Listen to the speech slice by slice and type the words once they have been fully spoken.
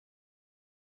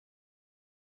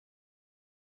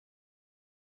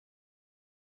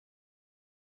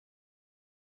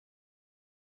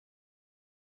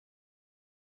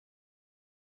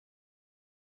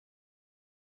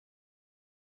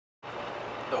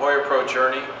Hoyer Pro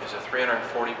Journey is a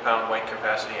 340-pound weight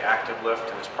capacity active lift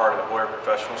and is part of the Hoyer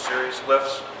Professional Series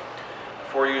lifts.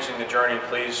 Before using the Journey,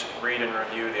 please read and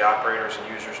review the operators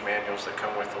and users manuals that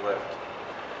come with the lift.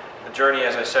 The Journey,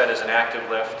 as I said, is an active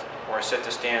lift or a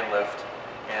sit-to-stand lift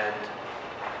and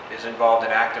is involved in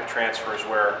active transfers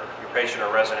where your patient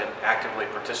or resident actively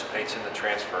participates in the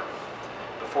transfer.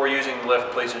 Before using the lift,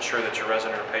 please ensure that your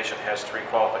resident or patient has three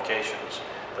qualifications,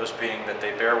 those being that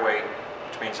they bear weight,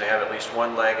 which means they have at least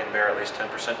one leg and bear at least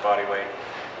 10% body weight.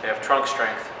 They have trunk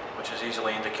strength, which is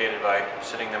easily indicated by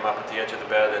sitting them up at the edge of the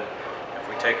bed, and if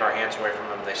we take our hands away from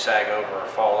them, they sag over or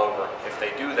fall over. If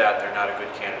they do that, they're not a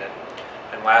good candidate.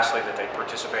 And lastly, that they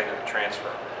participate in the transfer.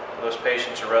 For those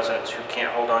patients or residents who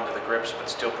can't hold on to the grips but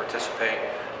still participate,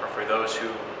 or for those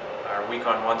who are weak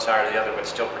on one side or the other but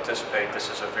still participate, this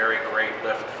is a very great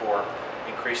lift for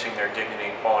increasing their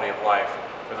dignity and quality of life.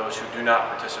 For those who do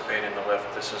not participate in the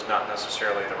lift, this is not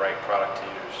necessarily the right product to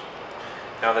use.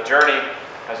 Now, the Journey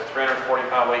has a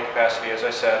 340-pound weight capacity, as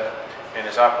I said, and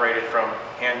is operated from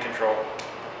hand control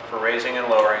for raising and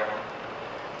lowering,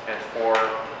 and for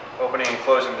opening and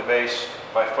closing the base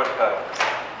by foot pedal.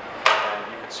 And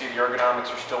you can see the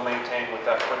ergonomics are still maintained with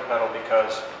that foot pedal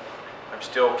because I'm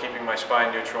still keeping my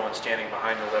spine neutral and standing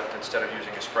behind the lift instead of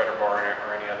using a spreader bar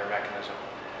or any other mechanism.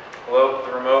 Below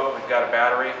the remote, we've got a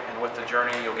battery, and with the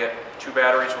Journey, you'll get two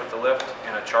batteries with the lift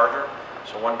and a charger.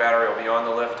 So one battery will be on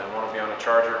the lift and one will be on a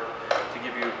charger to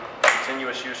give you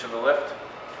continuous use of the lift.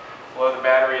 Below the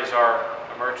battery is our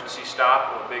emergency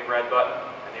stop with a big red button,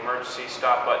 and the emergency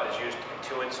stop button is used in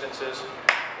two instances.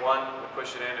 One, we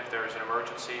push it in if there is an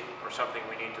emergency or something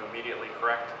we need to immediately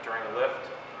correct during the lift.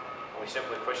 And we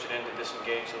simply push it in to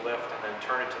disengage the lift and then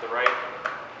turn it to the right,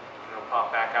 and it'll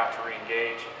pop back out to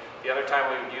re-engage. The other time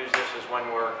we would use this is when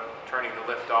we're turning the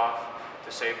lift off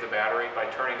to save the battery. By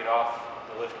turning it off,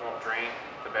 the lift won't drain,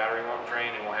 the battery won't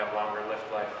drain, and we'll have longer lift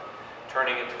life.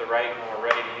 Turning it to the right when we're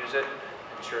ready to use it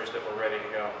ensures that we're ready to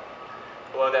go.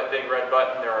 Below that big red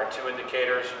button, there are two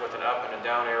indicators with an up and a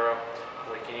down arrow.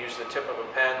 We can use the tip of a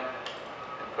pen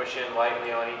and push in lightly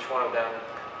on each one of them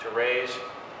to raise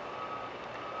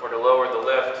or to lower the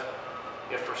lift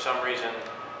if for some reason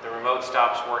the remote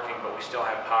stops working, but we still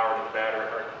have power to the battery,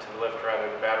 or to the lift rather,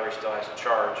 the battery still has a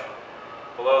charge.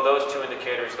 Below those two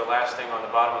indicators, the last thing on the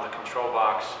bottom of the control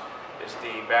box is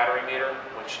the battery meter,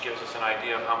 which gives us an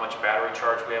idea of how much battery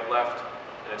charge we have left.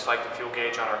 And it's like the fuel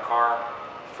gauge on our car,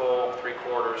 full,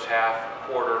 3/4, half,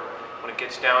 quarter. When it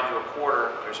gets down to a quarter,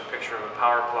 there's a picture of a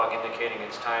power plug indicating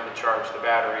it's time to charge the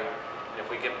battery. And if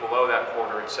we get below that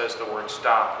quarter, it says the word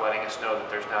stop, letting us know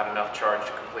that there's not enough charge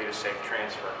to complete a safe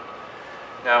transfer.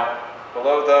 Now,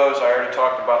 below those, I already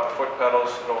talked about the foot pedals.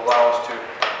 It'll allow us to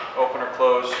open or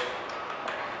close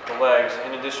the legs.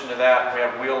 In addition to that, we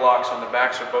have wheel locks on the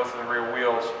backs of both of the rear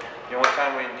wheels. The only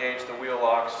time we engage the wheel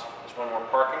locks is when we're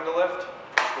parking the lift,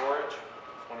 storage,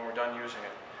 when we're done using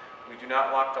it. We do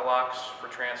not lock the locks for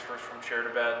transfers from chair to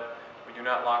bed. We do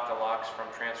not lock the locks from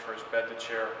transfers bed to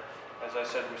chair. As I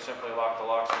said, we simply lock the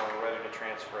locks when we're ready to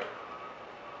transfer it.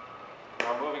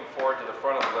 Now, moving forward to the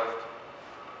front of the lift,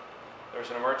 there's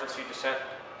an emergency descent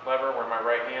lever where my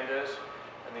right hand is,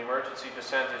 and the emergency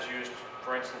descent is used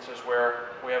for instances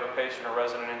where we have a patient or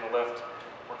resident in the lift,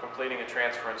 we're completing a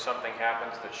transfer and something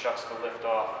happens that shuts the lift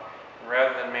off. And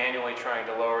rather than manually trying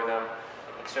to lower them,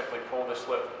 we can simply pull this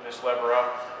lever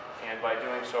up, and by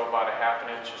doing so about a ½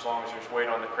 inch, as long as there's weight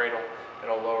on the cradle,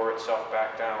 it'll lower itself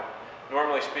back down.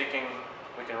 Normally speaking,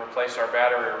 we can replace our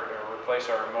battery or replace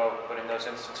our remote, but in those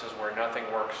instances where nothing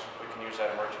works, we can use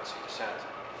that emergency descent.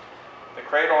 The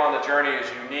cradle on the Journey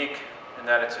is unique in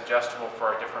that it's adjustable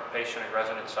for our different patient and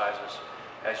resident sizes.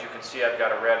 As you can see, I've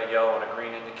got a red, a yellow, and a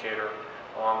green indicator,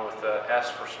 along with the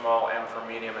S for small, M for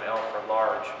medium, and L for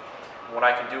large. And what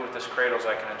I can do with this cradle is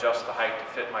I can adjust the height to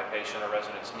fit my patient or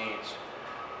resident's needs.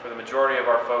 For the majority of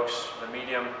our folks, the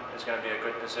medium is going to be a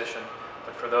good position,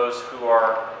 but for those who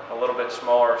are a little bit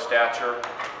smaller of stature,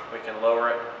 we can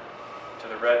lower it to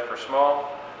the red for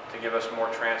small, to give us more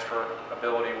transfer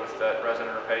ability with that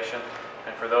resident or patient.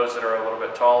 And for those that are a little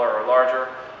bit taller or larger,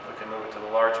 we can move it to the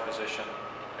large position,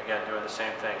 again doing the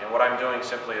same thing. And what I'm doing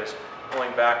simply is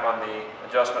pulling back on the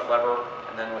adjustment lever,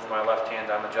 and then with my left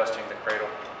hand I'm adjusting the cradle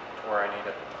to where I need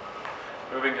it.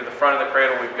 Moving to the front of the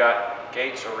cradle, we've got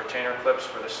gates or retainer clips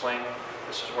for the sling.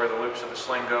 This is where the loops of the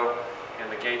sling go, and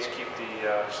the gates keep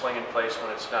the sling in place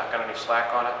when it's not got any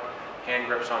slack on it. Hand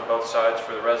grips on both sides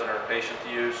for the resident or patient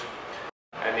to use.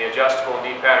 And the adjustable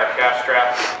knee pad or calf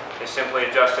strap is simply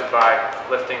adjusted by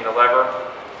lifting the lever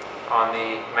on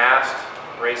the mast,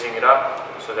 raising it up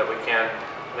so that we can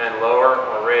then lower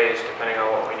or raise depending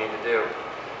on what we need to do.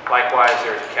 Likewise,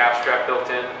 there's a calf strap built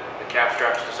in The cap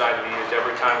strap is designed to be used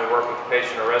every time we work with a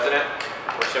patient or resident.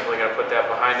 We're simply going to put that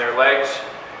behind their legs.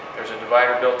 There's a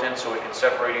divider built in so we can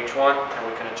separate each one, and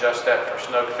we can adjust that for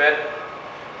snug fit.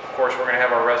 Of course, we're going to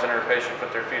have our resident or patient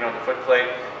put their feet on the foot plate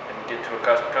and get to a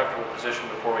comfortable position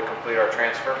before we complete our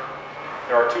transfer.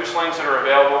 There are 2 slings that are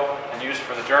available and used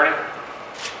for the journey.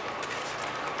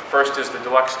 First is the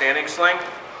Deluxe Standing Sling.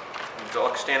 The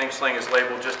Deluxe Standing Sling is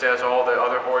labeled just as all the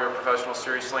other Warrior Professional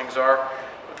Series slings are,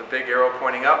 with a big arrow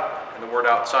pointing up and the word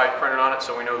outside printed on it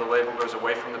so we know the label goes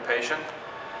away from the patient.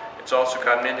 It's also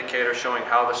got an indicator showing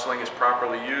how the sling is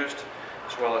properly used,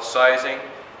 as well as sizing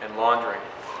and laundering.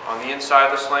 On the inside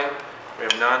of the sling, we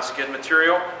have non-skid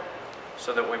material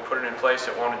so that when we put it in place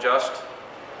it won't adjust,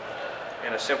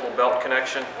 and a simple belt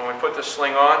connection. When we put the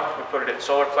sling on, we put it at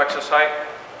solar plexus height,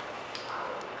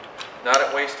 not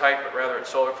at waist height, but rather at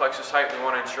solar plexus height. We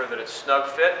want to ensure that it's snug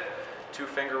fit,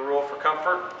 2-finger rule for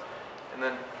comfort, and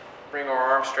then bring our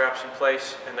arm straps in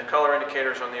place. And the color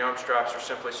indicators on the arm straps are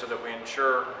simply so that we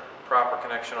ensure proper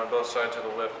connection on both sides of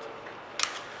the lift.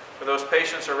 For those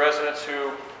patients or residents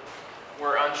who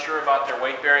were unsure about their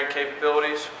weight-bearing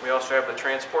capabilities, we also have the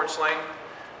transport sling,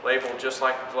 labeled just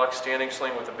like the Deluxe Standing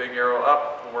Sling with a big arrow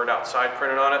up, the word outside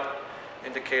printed on it,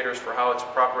 indicators for how it's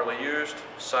properly used,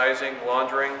 sizing,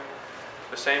 laundering,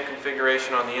 the same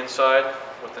configuration on the inside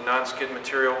with the non-skid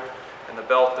material and the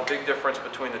belt. The big difference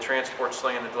between the transport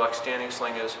sling and the Deluxe Standing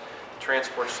Sling is the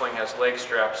transport sling has leg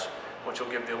straps, which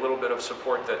will give you a little bit of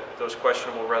support that those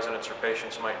questionable residents or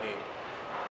patients might need.